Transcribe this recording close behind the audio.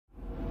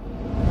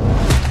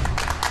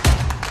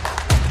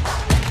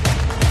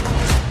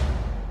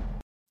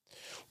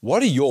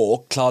What are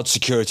your cloud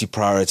security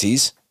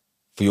priorities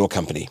for your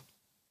company?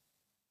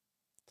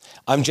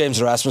 I'm James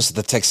Erasmus at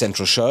the Tech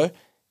Central Show,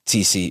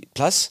 TC+,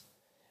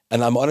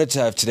 and I'm honored to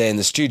have today in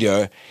the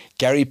studio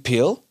Gary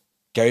Peel.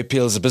 Gary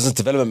Peel is a business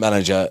development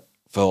manager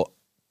for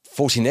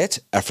Fortinet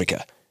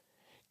Africa.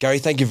 Gary,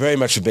 thank you very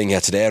much for being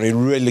here today.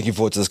 I'm really looking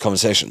forward to this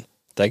conversation.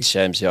 Thanks,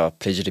 James. Yeah,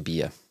 pleasure to be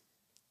here.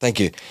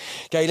 Thank you.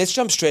 Gary, let's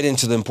jump straight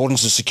into the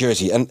importance of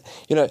security. And,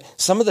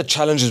 some of the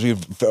challenges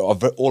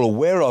we're all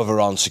aware of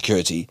around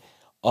security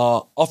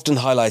are often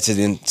highlighted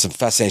in some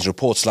fascinating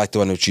reports like the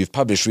one which you've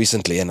published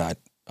recently, and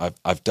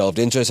I've delved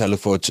into it, and I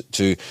look forward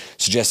to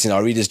suggesting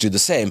our readers do the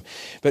same.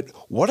 But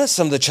what are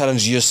some of the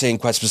challenges you're seeing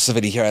quite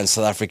specifically here in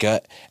South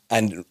Africa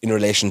and in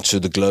relation to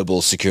the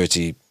global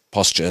security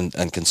posture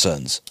and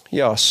concerns?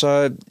 Yeah,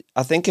 so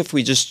I think if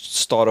we just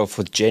start off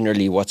with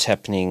generally what's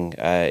happening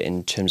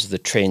in terms of the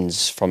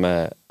trends from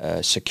a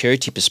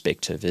security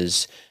perspective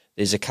is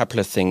there's a couple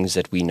of things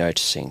that we're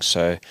noticing.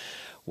 So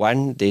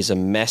one, there's a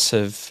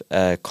massive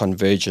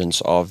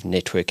convergence of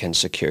network and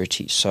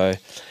security. So,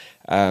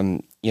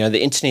 the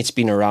internet's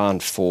been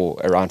around for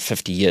around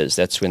 50 years.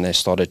 That's when they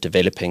started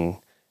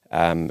developing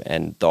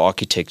and the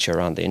architecture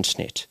around the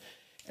internet.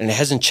 And it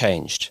hasn't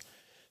changed.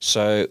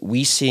 So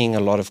we're seeing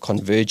a lot of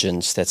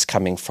convergence that's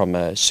coming from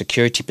a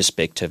security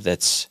perspective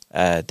that's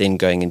then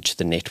going into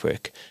the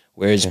network.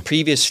 Whereas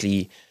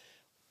previously,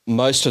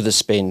 most of the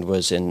spend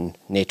was in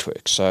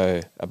network.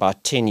 So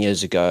about 10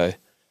 years ago,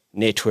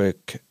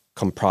 network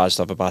comprised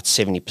of about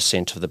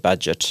 70% of the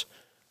budget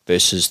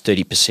versus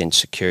 30%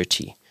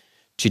 security.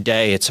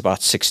 Today, it's about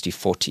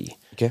 60-40.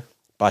 Okay.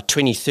 By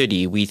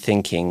 2030, we're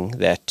thinking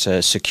that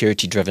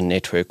security-driven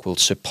network will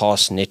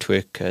surpass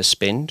network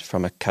spend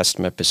from a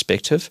customer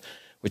perspective,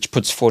 which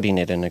puts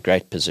Fortinet in a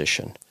great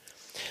position.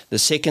 The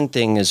second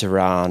thing is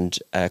around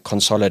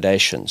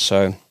consolidation.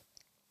 So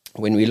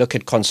when we look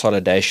at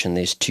consolidation,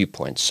 there's 2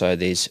 points. So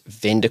there's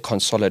vendor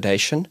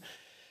consolidation,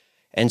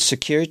 and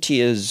security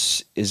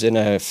is in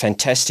a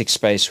fantastic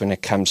space when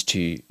it comes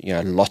to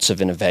lots of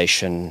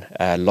innovation,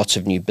 lots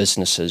of new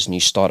businesses, new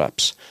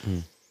startups.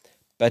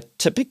 But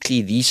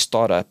typically these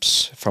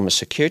startups, from a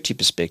security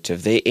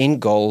perspective, their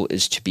end goal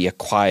is to be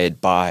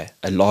acquired by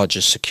a larger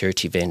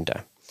security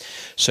vendor.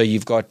 So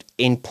you've got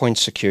endpoint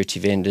security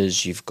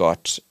vendors, you've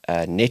got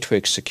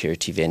network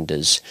security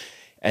vendors,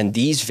 and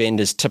these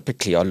vendors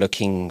typically are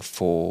looking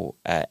for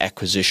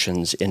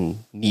acquisitions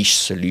in niche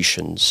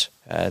solutions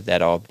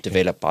that are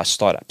developed by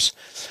startups.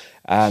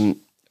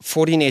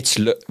 Fortinet's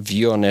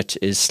view on it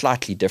is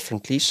slightly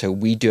differently. So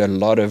we do a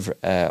lot of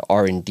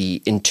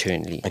R&D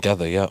internally. I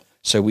gather, yeah.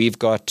 So we've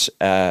got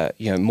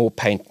more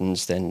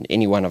patents than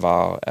any one of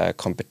our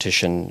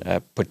competition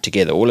put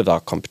together, all of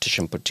our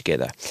competition put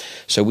together.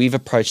 So we've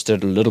approached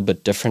it a little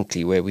bit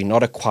differently, where we're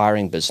not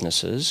acquiring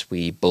businesses,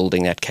 we're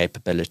building that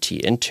capability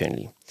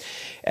internally.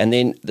 And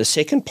then the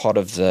second part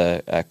of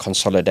the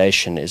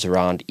consolidation is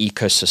around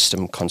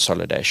ecosystem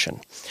consolidation.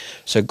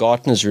 So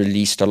Gartner's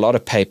released a lot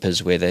of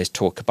papers where they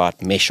talk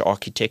about mesh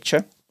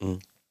architecture.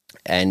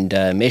 And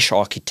mesh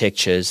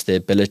architecture is the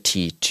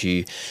ability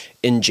to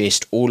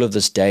ingest all of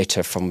this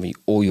data from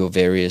all your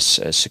various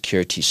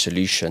security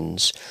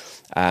solutions,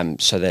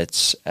 so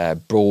that's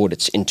broad,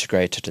 it's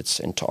integrated,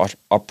 it's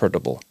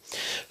interoperable.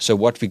 So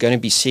what we're going to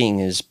be seeing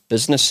is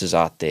businesses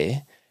out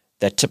there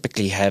that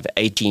typically have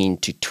 18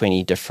 to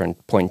 20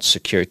 different point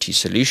security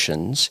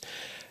solutions.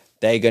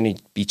 They're going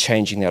to be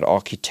changing that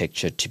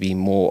architecture to be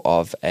more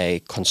of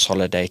a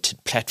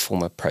consolidated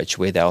platform approach,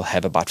 where they'll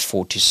have about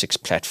 4 to 6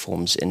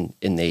 platforms in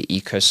their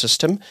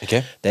ecosystem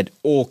that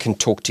all can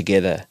talk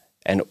together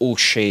and all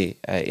share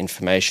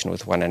information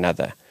with one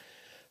another.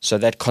 So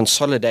that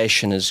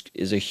consolidation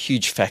is a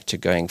huge factor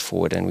going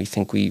forward, and we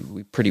think we're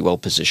pretty well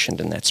positioned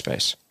in that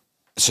space.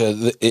 So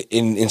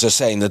in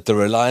saying that the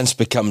reliance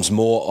becomes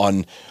more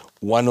on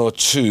one or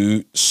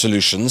two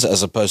solutions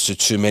as opposed to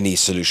too many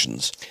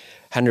solutions.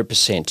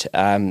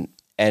 100%.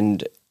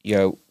 And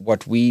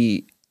what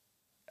we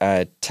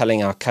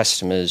telling our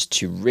customers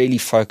to really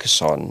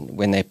focus on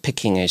when they're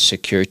picking a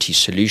security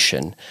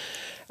solution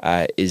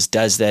is,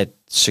 does that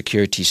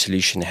security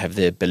solution have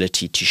the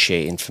ability to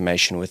share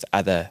information with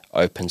other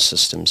open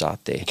systems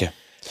out there? Okay.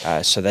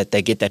 So that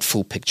they get that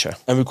full picture.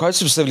 And we're quite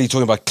specifically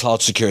talking about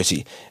cloud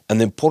security and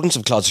the importance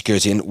of cloud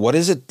security, and what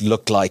does it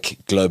look like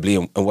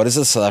globally, and what is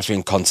the South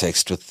African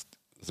context with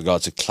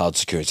regards to cloud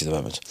security at the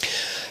moment?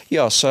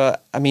 Yeah, so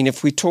I mean,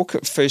 if we talk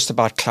first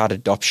about cloud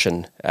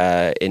adoption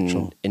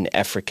in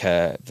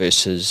Africa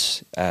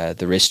versus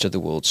the rest of the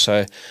world.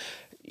 So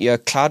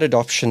cloud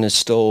adoption is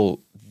still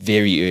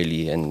very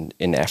early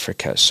in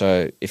Africa.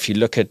 So if you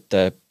look at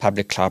the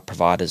public cloud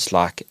providers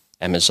like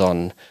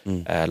Amazon,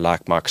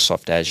 like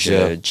Microsoft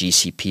Azure,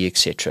 GCP,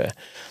 etc.,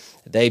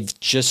 they've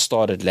just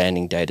started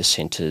landing data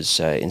centers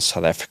in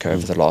South Africa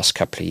over the last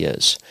couple of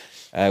years.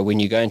 When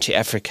you go into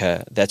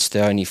Africa, that's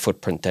the only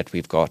footprint that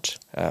we've got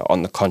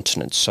on the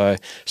continent. So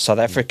South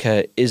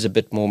Africa is a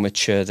bit more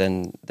mature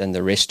than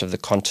the rest of the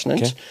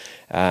continent,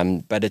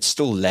 but it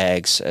still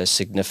lags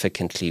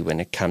significantly when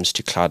it comes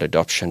to cloud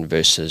adoption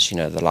versus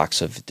the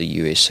likes of the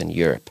US and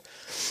Europe.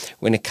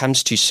 When it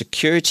comes to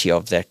security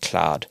of that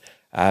cloud,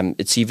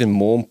 it's even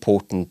more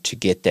important to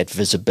get that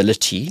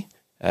visibility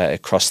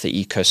across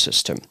the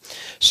ecosystem.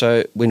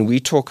 So when we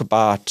talk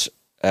about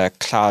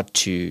cloud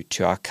to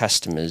our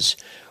customers,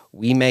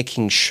 we're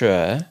making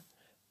sure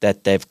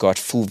that they've got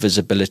full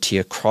visibility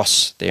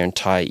across their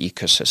entire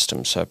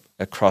ecosystem, so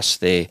across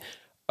their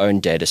own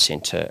data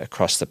center,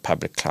 across the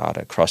public cloud,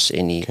 across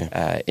any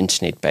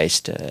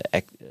internet-based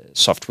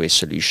software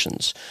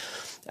solutions.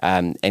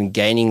 And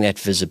gaining that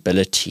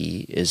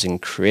visibility is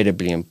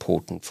incredibly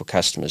important for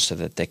customers so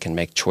that they can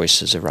make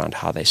choices around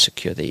how they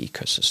secure their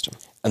ecosystem.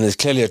 And there's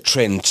clearly a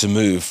trend to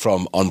move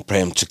from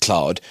on-prem to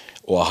cloud,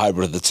 or a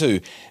hybrid of the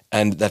two,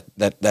 and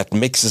that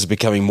mix is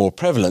becoming more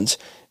prevalent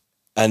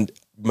and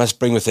must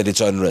bring with it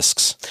its own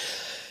risks.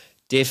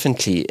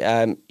 Definitely.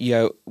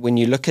 When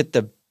you look at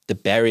the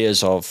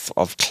barriers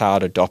of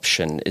cloud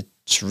adoption,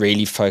 it's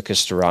really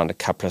focused around a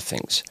couple of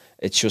things.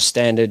 It's your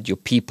standard, your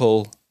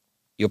people,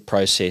 your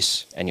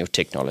process, and your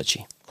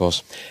technology. Of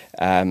course.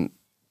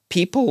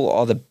 People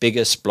are the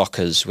biggest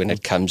blockers when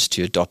it comes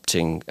to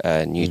adopting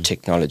new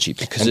technology,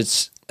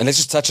 because And let's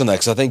just touch on that,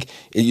 because I think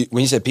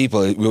when you say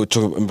people, we were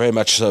talking very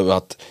much so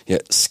about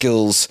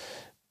skills,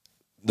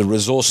 the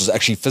resources,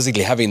 actually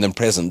physically having them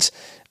present,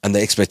 and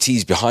the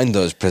expertise behind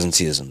those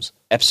presenteeisms.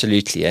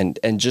 Absolutely. And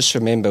just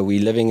remember,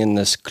 we're living in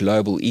this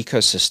global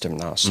ecosystem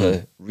now.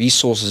 So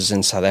resources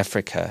in South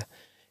Africa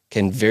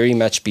can very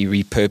much be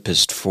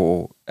repurposed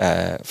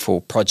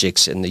for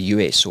projects in the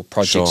US or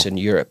projects in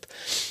Europe,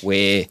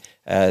 where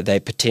they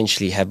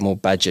potentially have more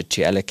budget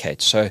to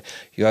allocate. So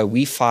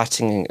we're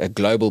fighting a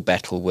global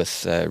battle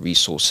with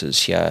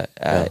resources here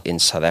in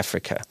South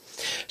Africa.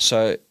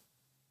 So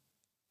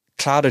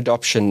cloud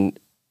adoption,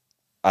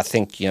 I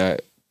think,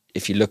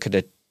 if you look at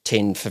it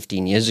 10,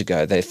 15 years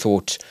ago, they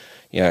thought,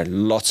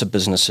 lots of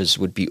businesses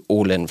would be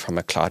all in from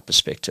a cloud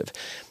perspective.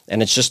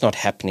 And it's just not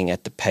happening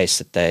at the pace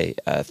that they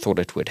thought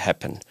it would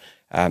happen.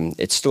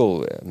 It's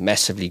still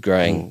massively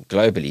growing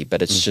globally,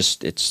 but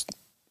it's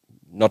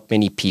not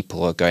many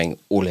people are going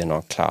all in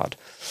on cloud.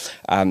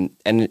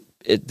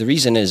 The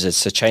reason is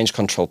it's a change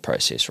control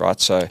process,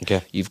 right? So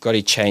you've got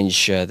to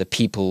change the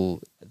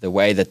people, the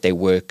way that they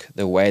work,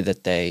 the way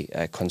that they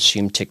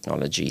consume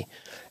technology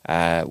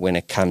when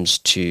it comes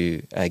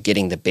to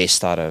getting the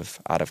best out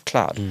of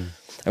cloud.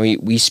 I mean,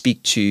 we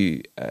speak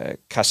to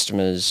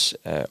customers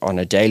on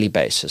a daily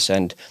basis,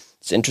 and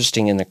it's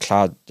interesting in the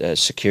cloud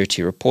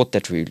security report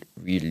that we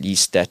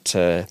released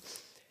that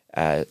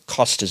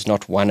cost is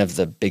not one of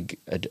the big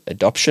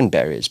adoption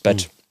barriers,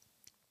 but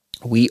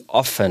we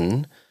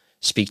often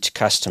speak to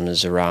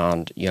customers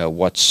around,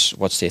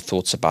 what's their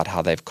thoughts about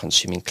how they're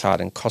consuming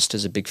cloud, and cost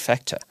is a big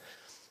factor.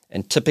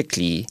 And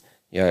typically,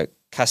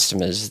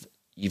 customers,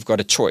 you've got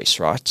a choice,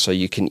 right? So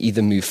you can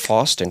either move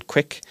fast and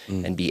quick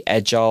and be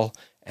agile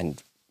and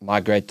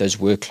migrate those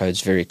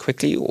workloads very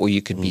quickly, or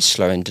you could be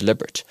slow and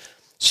deliberate.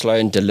 Slow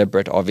and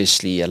deliberate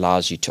obviously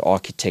allows you to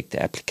architect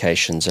the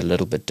applications a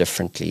little bit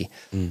differently,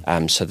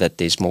 so that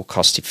there's more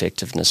cost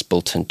effectiveness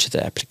built into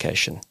the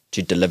application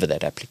to deliver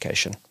that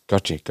application.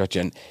 Gotcha.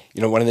 And,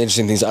 one of the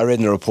interesting things I read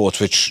in the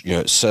report, which,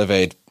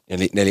 surveyed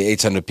nearly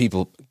 800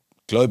 people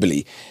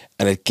globally,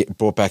 and it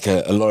brought back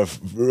a lot of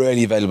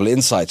really valuable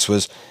insights,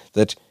 was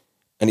that,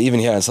 and even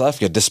here in South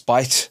Africa,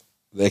 despite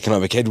the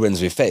economic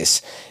headwinds we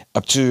face,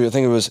 up to, I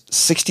think it was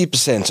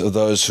 60% of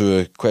those who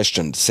were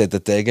questioned said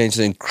that they're going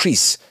to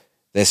increase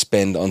their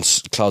spend on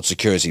cloud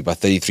security by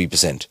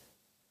 33%.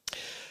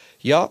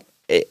 Yeah,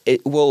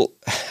 well,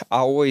 I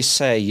always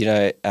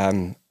say,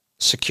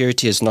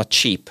 security is not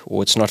cheap,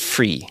 or it's not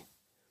free,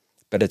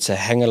 but it's a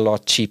hang a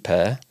lot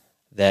cheaper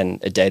than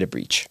a data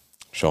breach.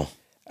 Sure.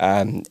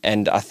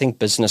 And I think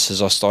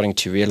businesses are starting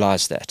to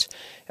realize that.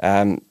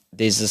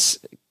 There's this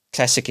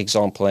classic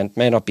example, and it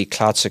may not be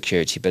cloud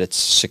security, but it's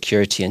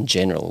security in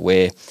general,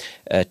 where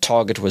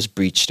Target was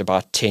breached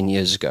about 10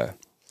 years ago.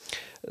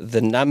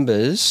 The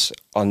numbers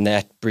on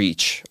that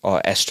breach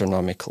are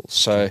astronomical.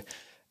 So,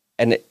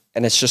 and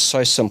it's just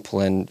so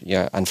simple. And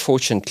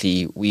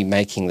unfortunately, we're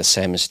making the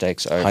same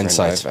mistakes over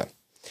Hindsight.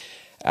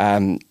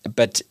 and over.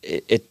 But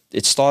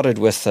it started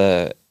with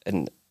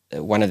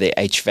one of the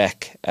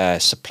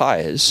HVAC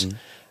suppliers.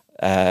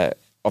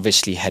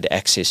 Obviously had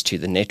access to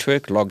the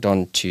network, logged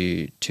on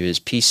to his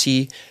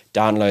PC,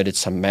 downloaded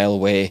some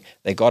malware.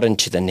 They got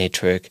into the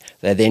network.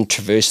 They then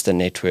traversed the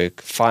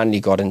network, finally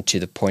got into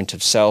the point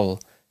of sale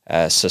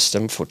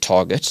system for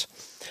Target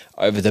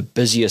over the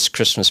busiest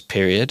Christmas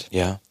period.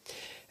 Yeah.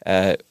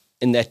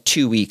 In that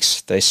 2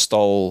 weeks, they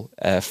stole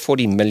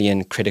 40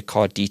 million credit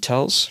card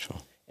details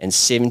and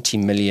 70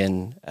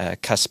 million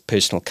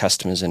personal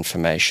customers'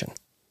 information.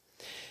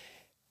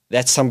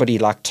 That's somebody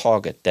like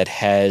Target that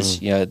has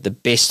the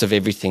best of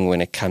everything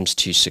when it comes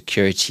to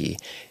security,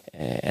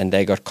 and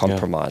they got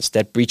compromised.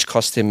 That breach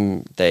cost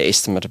them, they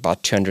estimate,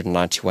 about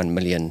 $291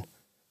 million.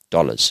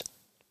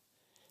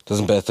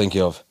 Doesn't bear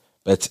thinking of,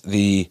 but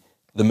the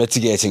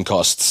mitigating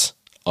costs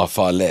are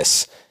far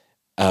less.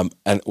 And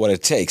what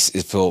it takes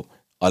is for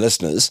our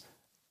listeners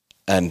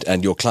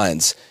and your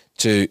clients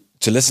to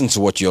listen to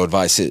what your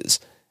advice is,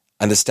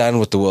 understand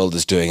what the world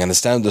is doing,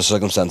 understand what the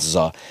circumstances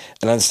are,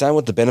 and understand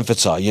what the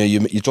benefits are.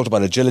 You talked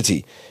about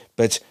agility,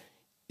 but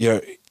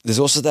there's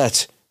also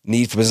that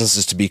need for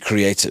businesses to be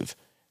creative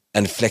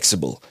and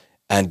flexible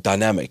and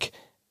dynamic.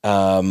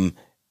 And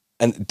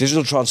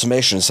digital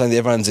transformation is something that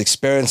everyone's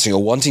experiencing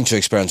or wanting to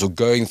experience or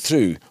going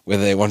through,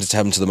 whether they want it to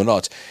happen to them or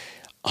not.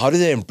 How do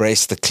they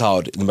embrace the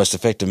cloud in the most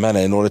effective manner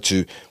in order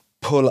to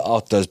pull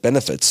out those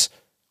benefits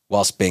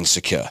whilst being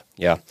secure?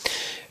 Yeah.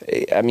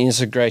 I mean,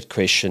 it's a great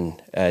question,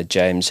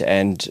 James.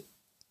 And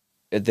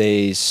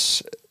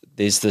there's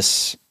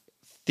this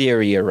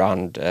theory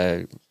around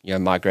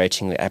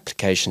migrating the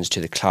applications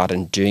to the cloud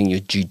and doing your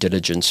due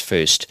diligence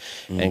first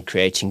and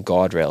creating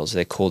guardrails.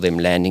 They call them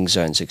landing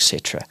zones,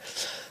 etc.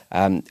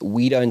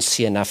 We don't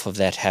see enough of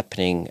that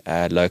happening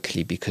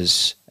locally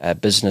because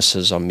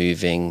businesses are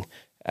moving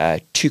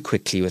too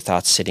quickly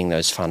without setting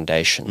those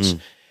foundations.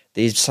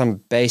 There's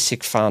some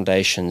basic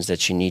foundations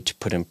that you need to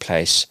put in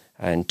place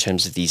in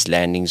terms of these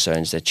landing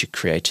zones that you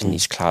create in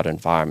these cloud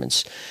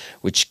environments,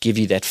 which give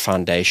you that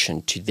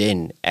foundation to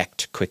then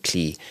act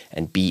quickly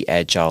and be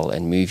agile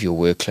and move your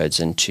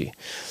workloads into.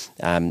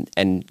 And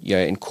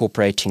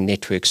incorporating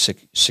network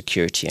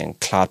security and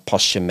cloud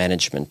posture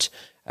management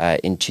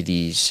into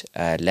these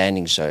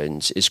landing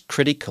zones is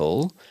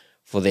critical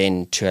for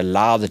then to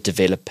allow the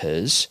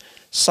developers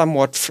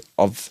somewhat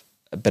of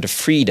a bit of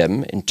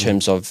freedom in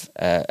terms of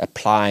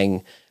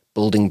applying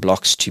building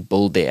blocks to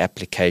build their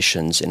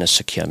applications in a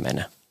secure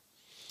manner.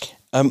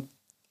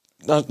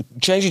 Now,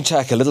 changing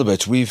tack a little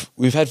bit, we've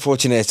had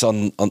Fortinet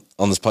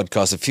on this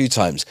podcast a few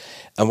times,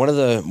 and one of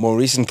the more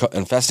recent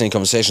and fascinating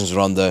conversations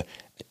around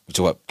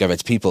going back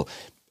to people,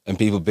 and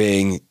people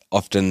being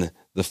often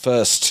the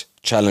first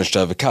challenge to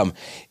overcome,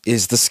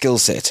 is the skill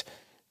set,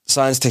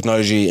 science,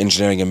 technology,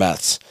 engineering, and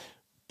maths.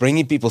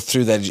 Bringing people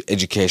through that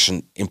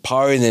education,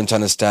 empowering them to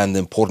understand the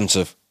importance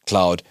of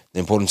cloud, the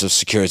importance of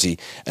security,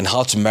 and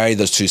how to marry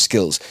those two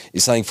skills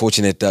is something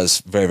Fortinet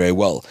does very, very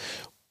well.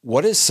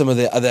 What is some of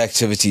the other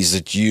activities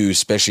that you,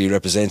 especially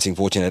representing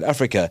Fortinet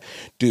Africa,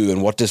 do,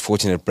 and what does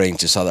Fortinet bring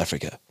to South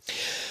Africa?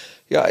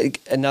 Yeah,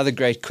 another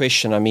great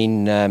question. I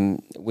mean,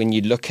 when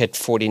you look at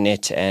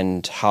Fortinet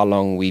and how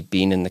long we've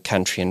been in the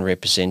country and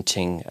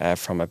representing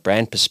from a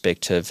brand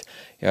perspective,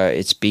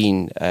 it's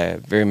been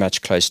very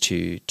much close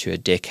to a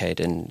decade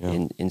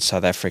in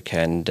South Africa,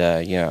 and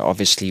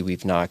obviously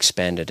we've now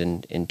expanded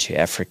into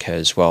Africa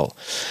as well.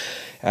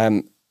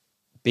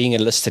 Being a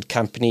listed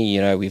company,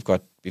 we've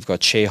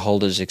got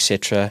shareholders,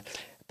 etc.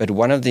 But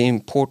one of the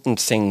important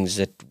things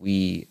that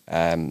we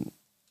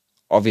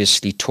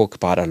obviously talk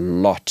about a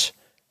lot,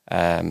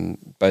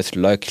 both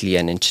locally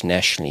and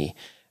internationally,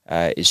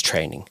 is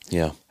training.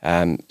 Yeah.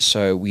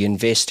 So we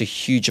invest a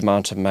huge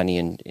amount of money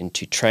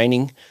into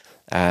training.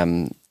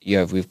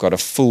 We've got a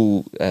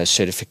full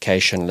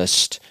certification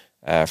list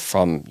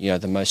from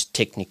the most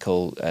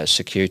technical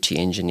security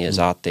engineers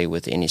out there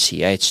with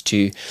NSE8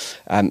 to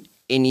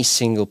any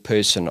single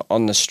person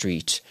on the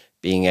street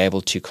being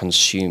able to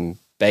consume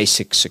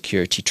basic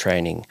security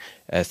training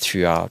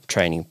through our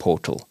training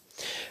portal,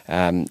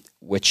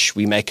 which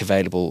we make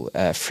available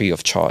free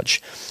of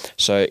charge.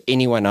 So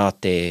anyone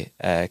out there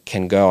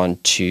can go on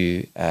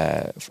to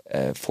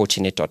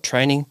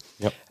Fortinet.training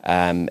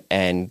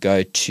and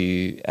go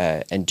to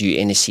and do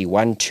NSE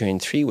 1, 2,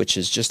 and 3, which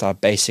is just our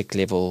basic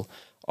level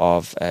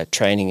of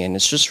training. And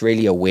it's just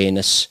really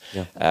awareness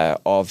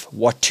of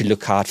what to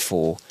look out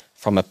for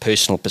from a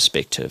personal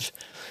perspective.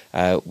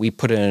 We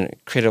put an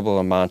incredible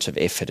amount of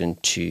effort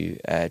into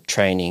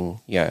training,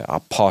 our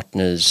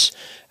partners,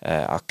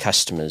 our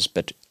customers,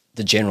 but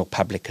the general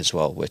public as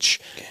well, which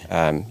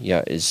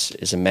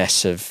is a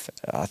massive,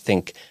 I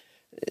think,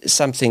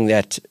 something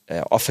that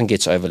often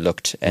gets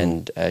overlooked,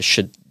 and there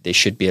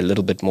should be a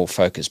little bit more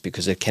focus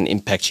because it can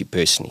impact you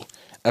personally.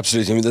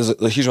 Absolutely. I mean, there's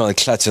a huge amount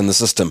of clutter in the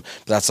system,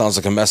 but that sounds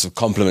like a massive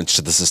compliment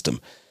to the system.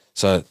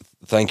 So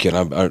thank you,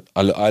 and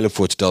I look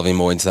forward to delving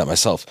more into that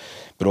myself,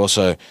 but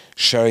also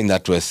sharing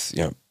that with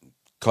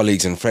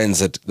colleagues and friends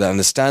that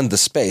understand the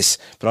space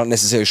but aren't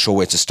necessarily sure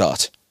where to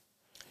start.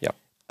 Yeah.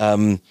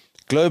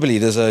 Globally,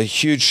 there's a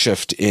huge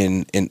shift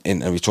in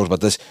and we talked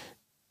about this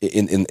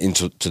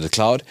into the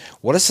cloud.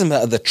 What are some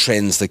other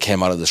trends that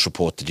came out of this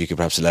report that you could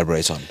perhaps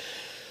elaborate on?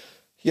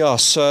 Yeah,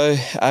 so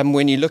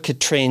when you look at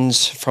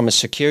trends from a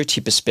security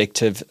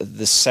perspective,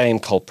 the same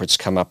culprits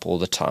come up all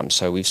the time.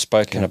 So we've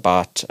spoken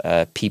about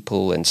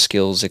people and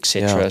skills,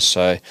 etc. Yeah.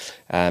 So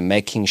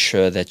making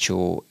sure that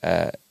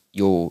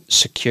your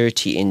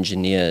security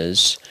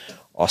engineers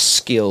are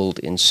skilled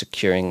in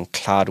securing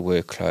cloud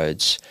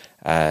workloads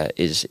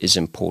is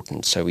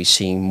important. So we're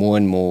seeing more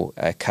and more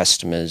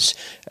customers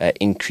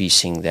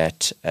increasing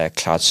that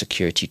cloud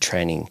security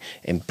training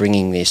and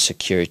bringing their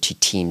security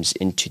teams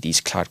into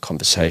these cloud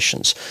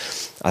conversations.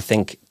 I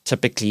think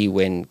typically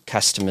when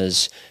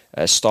customers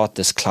start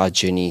this cloud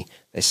journey,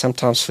 they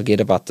sometimes forget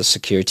about the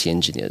security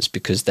engineers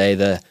because they're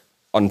the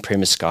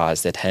on-premise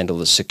guys that handle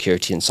the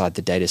security inside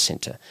the data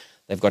center.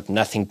 They've got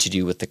nothing to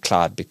do with the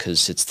cloud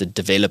because it's the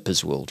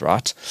developer's world,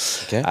 right?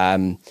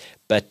 Okay.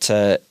 But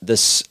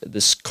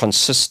this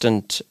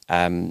consistent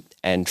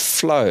and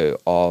flow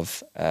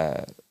of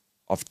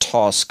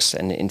tasks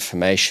and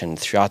information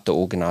throughout the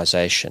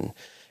organization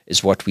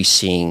is what we're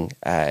seeing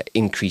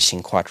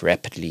increasing quite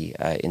rapidly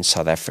in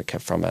South Africa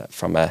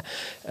from a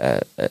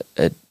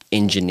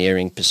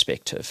engineering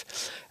perspective.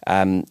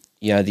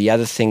 The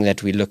other thing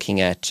that we're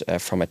looking at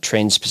from a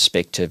trends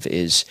perspective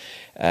is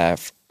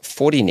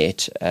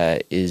Fortinet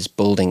is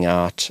building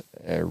out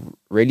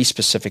really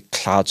specific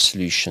cloud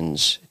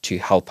solutions to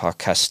help our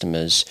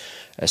customers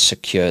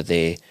secure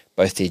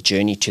both their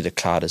journey to the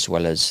cloud as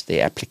well as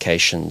their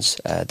applications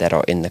that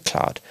are in the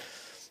cloud.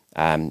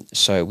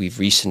 So we've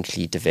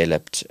recently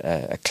developed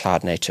a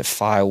cloud-native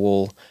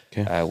firewall,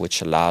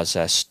 which allows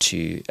us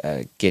to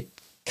get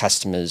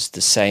customers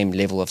the same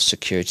level of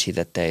security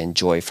that they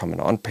enjoy from an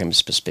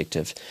on-premise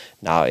perspective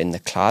now in the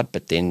cloud,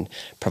 but then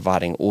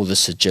providing all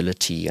this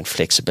agility and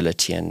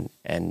flexibility and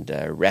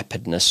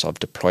rapidness of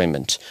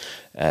deployment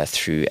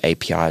through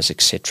APIs,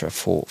 etc.,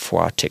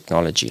 for our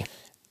technology.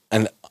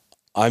 And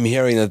I'm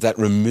hearing that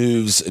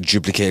removes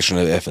duplication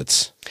of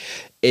efforts.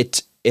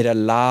 It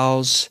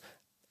allows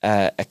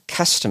a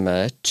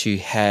customer to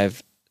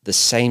have the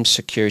same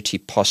security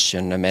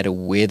posture no matter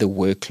where the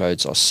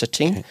workloads are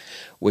sitting,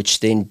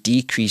 which then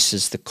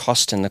decreases the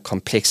cost and the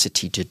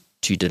complexity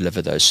to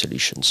deliver those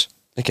solutions.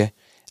 Okay.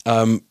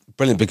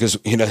 Brilliant, because,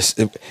 you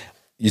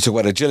talk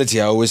about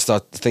agility. I always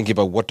start thinking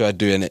about what do I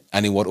do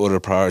and in what order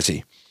of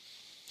priority.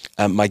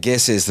 My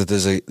guess is that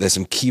there's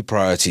some key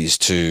priorities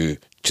to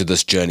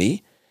this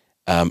journey,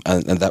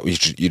 and that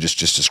you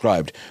just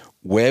described.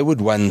 Where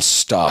would one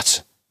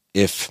start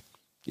if,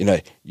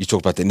 you talk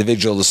about the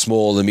individual, the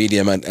small, the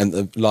medium, and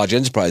the large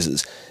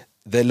enterprises?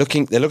 They look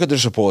at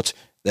this report,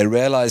 they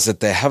realize that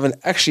they haven't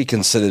actually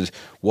considered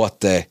what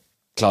their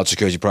cloud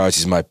security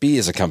priorities might be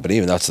as a company,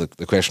 and that's the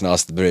question I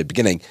asked at the very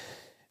beginning,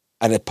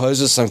 and it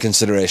poses some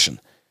consideration.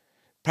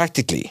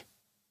 Practically,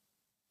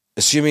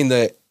 assuming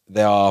that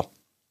they are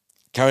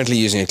currently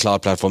using a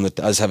cloud platform that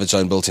does have its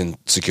own built-in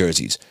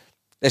securities,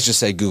 let's just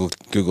say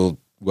Google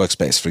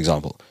Workspace, for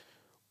example,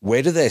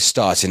 where do they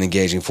start in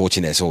engaging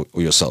Fortinet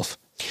or yourself?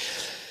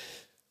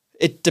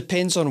 It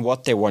depends on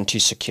what they want to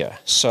secure.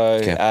 So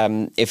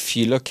if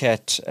you look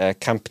at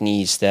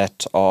companies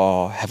that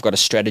have got a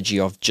strategy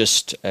of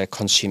just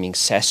consuming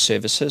SaaS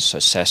services, so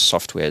SaaS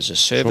software as a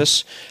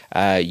service,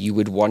 you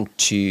would want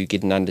to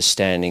get an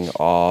understanding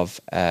of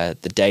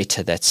the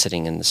data that's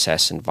sitting in the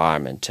SaaS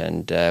environment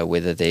and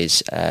whether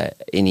there's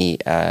any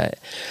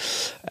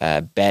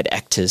bad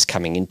actors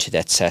coming into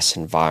that SaaS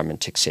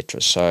environment,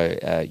 etc. So,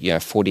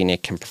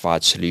 Fortinet can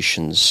provide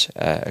solutions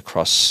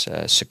across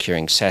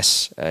securing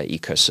SaaS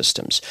ecosystems.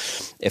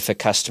 If a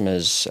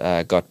customer's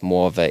got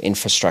more of an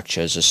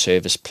infrastructure as a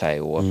service play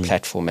or a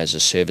platform as a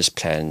service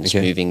play and is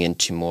moving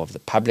into more of the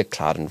public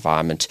cloud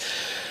environment,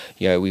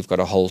 we've got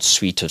a whole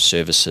suite of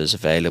services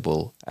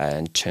available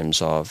in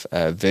terms of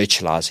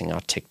virtualizing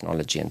our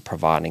technology and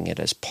providing it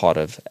as part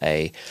of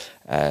a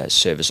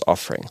service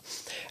offering.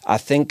 I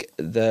think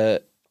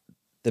the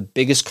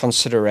biggest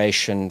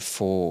consideration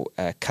for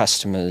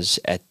customers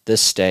at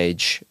this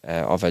stage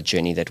of our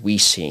journey that we're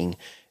seeing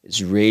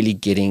is really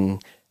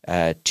getting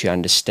to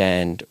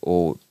understand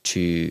or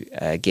to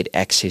get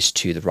access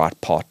to the right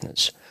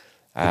partners.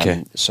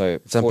 So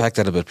let's unpack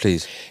that a bit,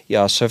 please.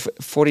 Yeah, so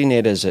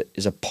Fortinet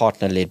is a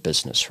partner-led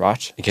business,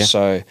 right? Okay.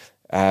 So,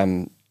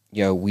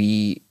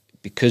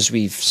 because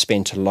we've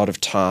spent a lot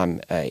of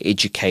time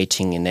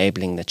educating,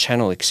 enabling the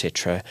channel,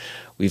 etc.,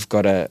 we've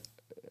got a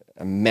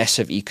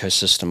massive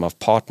ecosystem of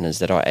partners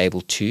that are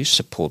able to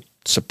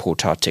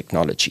support our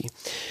technology.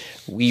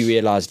 We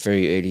realized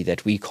very early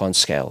that we can't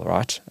scale,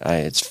 right?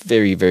 It's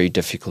very, very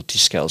difficult to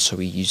scale, so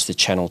we use the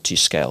channel to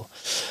scale.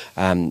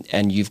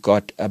 And you've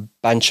got a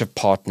bunch of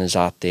partners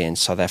out there in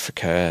South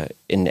Africa,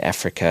 in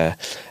Africa,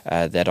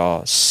 that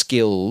are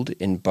skilled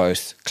in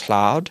both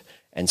cloud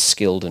and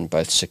skilled in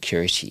both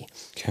security.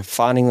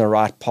 Finding the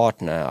right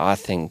partner, I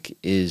think,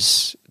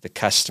 is the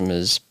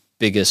customer's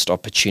biggest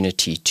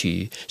opportunity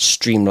to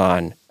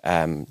streamline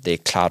their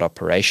cloud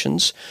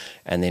operations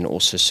and then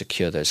also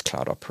secure those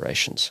cloud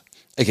operations.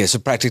 Okay, so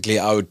practically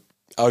I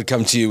would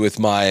come to you with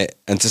my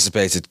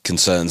anticipated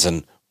concerns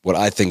and what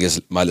I think is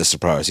my list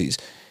of priorities,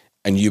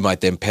 and you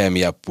might then pair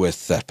me up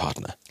with that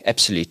partner.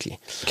 Absolutely.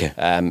 Okay.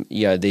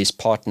 There's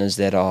partners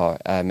that are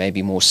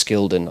maybe more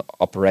skilled in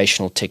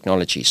operational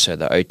technology, so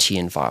the OT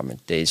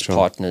environment. There's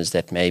partners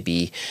that may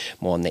be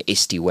more on the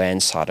SD-WAN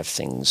side of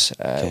things,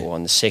 or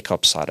on the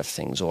SecOps side of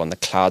things, or on the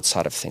cloud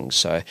side of things.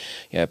 So,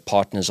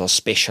 partners are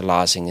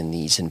specializing in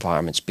these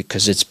environments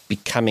because it's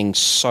becoming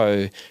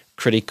so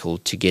critical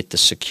to get the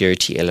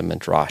security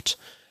element right.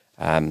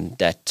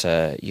 That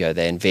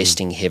they're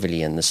investing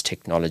heavily in this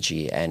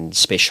technology and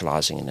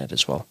specializing in it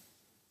as well.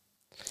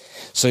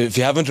 So if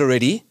you haven't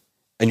already,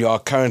 and you are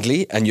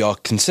currently, and you are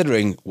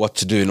considering what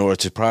to do in order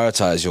to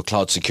prioritize your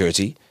cloud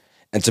security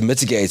and to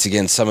mitigate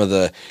against some of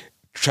the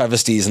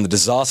travesties and the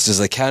disasters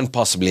that can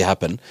possibly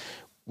happen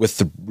with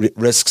the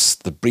risks,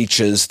 the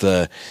breaches,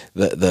 the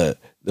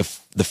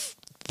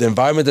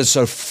environment that's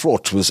so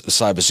fraught with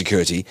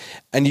cybersecurity,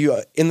 and you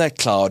are in that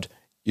cloud,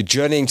 you're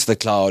journeying to the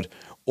cloud,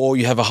 or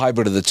you have a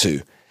hybrid of the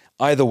two.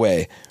 Either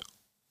way,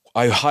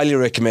 I highly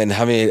recommend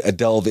having a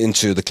delve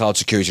into the cloud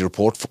security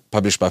report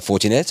published by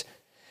Fortinet.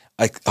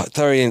 I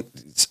thoroughly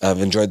have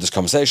enjoyed this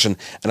conversation,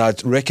 and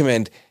I'd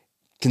recommend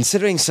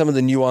considering some of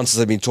the nuances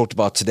that have been talked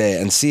about today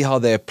and see how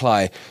they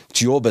apply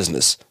to your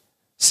business.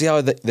 See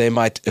how they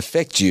might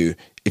affect you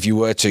if you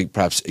were to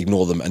perhaps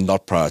ignore them and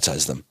not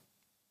prioritize them.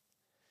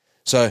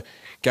 So,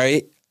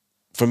 Gary,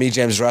 from me,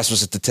 James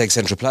Erasmus at the Tech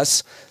Central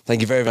Plus,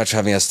 thank you very much for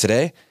having us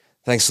today.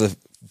 Thanks for the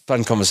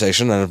fun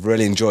conversation, and I've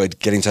really enjoyed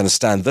getting to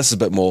understand this a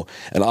bit more,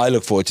 and I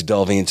look forward to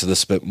delving into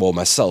this a bit more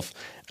myself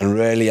and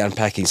really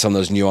unpacking some of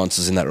those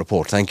nuances in that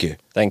report. Thank you.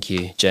 Thank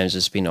you, James.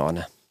 It's been an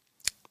honor.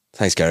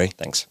 Thanks, Gary.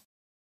 Thanks.